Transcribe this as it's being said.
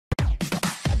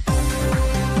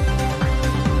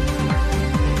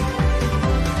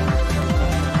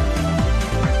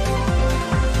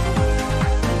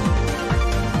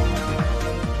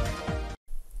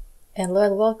Hello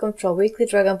and welcome to our weekly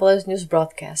Dragon Ball Z news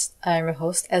broadcast. I am your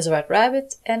host, Ezra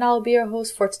Rabbit, and I'll be your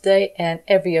host for today and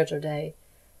every other day.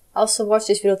 Also watch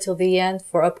this video till the end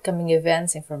for upcoming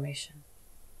events information.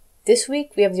 This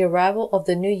week we have the arrival of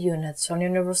the new units from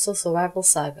Universal Survival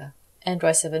Saga,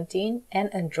 Android 17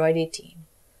 and Android 18,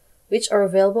 which are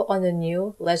available on the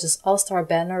new Legends All-Star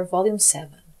banner Volume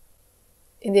 7.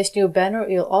 In this new banner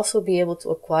you'll also be able to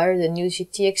acquire the new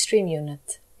GT Extreme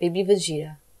unit, Baby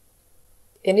Vegeta.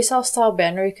 In this All-Star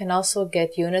banner you can also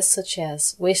get units such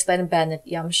as Wasteland Bandit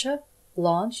Yamcha,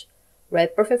 Launch,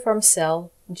 Red Perfect Form Cell,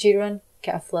 Jiren,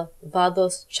 Kefla,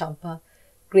 Vados, Champa,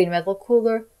 Green Metal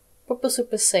Cooler, Purple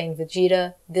Super Saiyan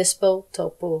Vegeta, Dispo,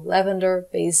 Topo, Lavender,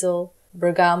 Basil,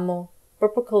 Bergamo,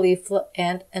 Purple Caulifla,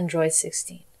 and Android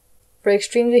 16. For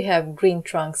Extremes we have Green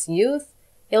Trunks Youth,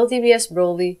 LDBS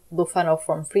Broly, Blue Final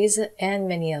Form Frieza, and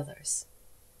many others.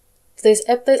 Today's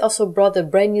update also brought a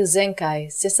brand new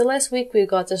Zenkai. Since the last week we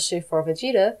got ssj4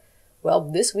 Vegeta, well,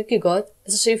 this week we got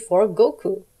ssj4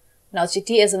 Goku. Now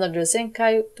GT has another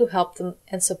Zenkai to help them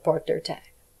and support their tag.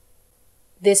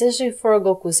 This ssj4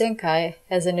 Goku Zenkai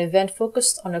has an event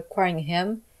focused on acquiring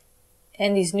him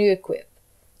and his new equip,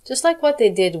 just like what they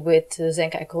did with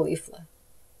Zenkai Caulifla,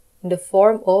 in the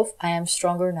form of I Am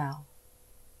Stronger Now.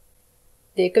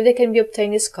 The equip that can be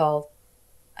obtained is called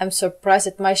I'm Surprised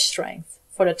at My Strength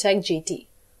for the tag GT.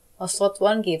 On slot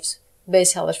 1 gives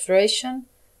base health restoration,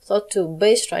 slot 2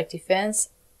 base strike defense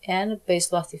and base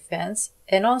block defense,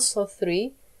 and on slot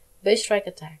 3 base strike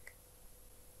attack.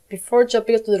 Before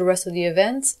jumping into the rest of the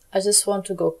events, I just want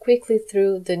to go quickly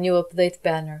through the new update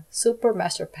banner, Super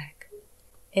Master Pack.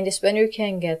 In this banner you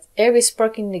can get every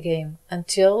spark in the game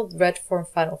until Red Form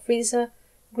Final Frieza,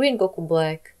 Green Goku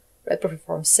Black, Red Perfect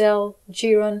Form Cell,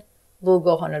 Jiren, Blue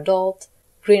Gohan Adult,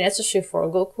 Green ssj4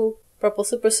 Goku, Purple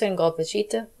Super Saiyan God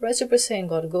Vegeta, Red Super Saiyan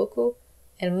God Goku,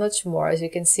 and much more as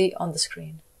you can see on the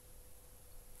screen.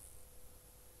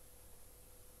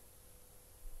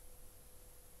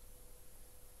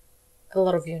 A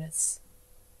lot of units.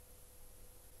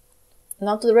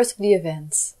 Now to the rest of the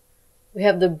events. We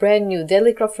have the brand new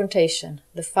Deadly Confrontation,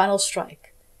 the Final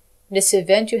Strike. In this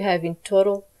event you have in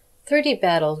total 30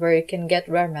 battles where you can get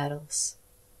rare medals.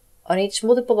 On each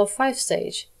multiple of 5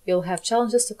 stage, you'll have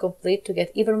challenges to complete to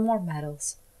get even more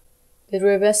medals. The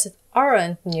events that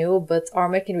aren't new but are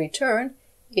making return,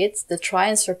 it's the Try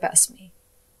and Surpass Me.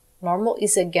 Normal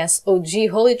is against OG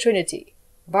Holy Trinity,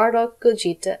 Bardock,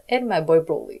 Gogeta, and my boy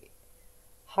Broly.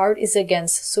 Hard is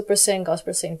against Super Saiyan God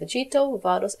Super Saiyan Vegeta,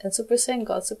 Vados, and Super Saiyan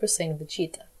God Super Saiyan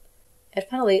Vegeta. And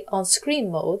finally, on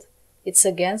screen mode, it's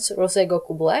against Rose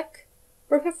Goku Black,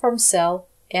 Perfect Form Cell,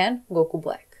 and Goku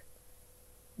Black.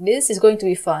 This is going to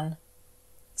be fun,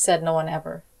 said no one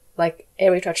ever, like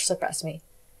every try to surpass me.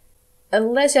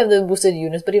 Unless you have the boosted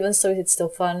units, but even so it's still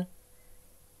fun.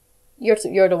 You're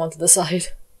the one to decide.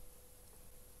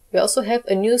 We also have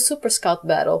a new Super Scout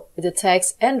battle with the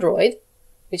tags Android,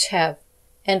 which have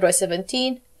Android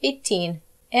 17, 18,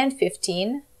 and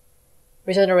 15,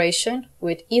 Regeneration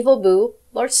with Evil Boo,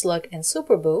 Lord Slug, and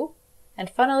Super Boo, and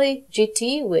finally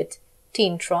GT with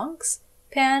Teen Trunks,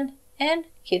 Pan, and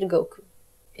Kid Goku.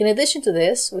 In addition to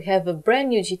this, we have a brand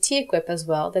new GT equip as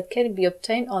well that can be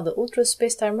obtained on the Ultra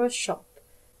Space Time Rush shop,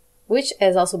 which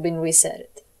has also been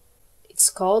resetted.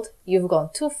 It's called You've Gone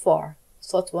Too Far,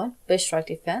 slot 1 base strike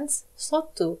defense,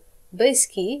 slot 2 base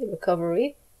key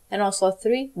recovery, and on slot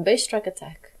 3 base strike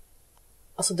attack.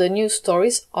 Also the new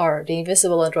stories are the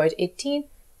Invincible Android 18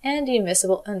 and the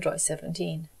Invincible Android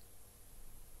 17.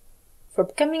 For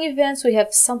upcoming events we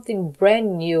have something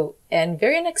brand new and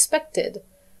very unexpected.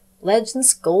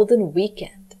 Legends Golden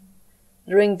Weekend.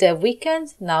 During the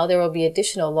weekend, now there will be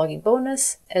additional logging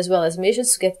bonus, as well as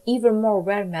missions to get even more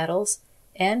rare medals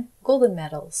and golden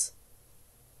medals.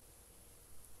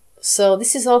 So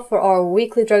this is all for our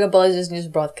weekly Dragon Ball Z news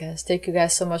broadcast. Thank you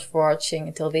guys so much for watching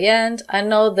until the end. I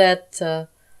know that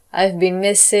I've been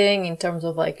missing in terms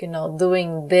of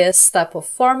doing this type of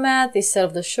format instead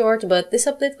of the short, but this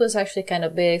update was actually kind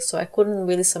of big, so I couldn't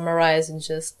really summarize in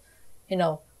just,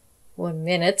 1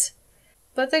 minute.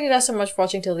 But thank you guys so much for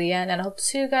watching till the end, and I hope to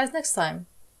see you guys next time.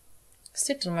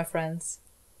 Stay tuned, my friends.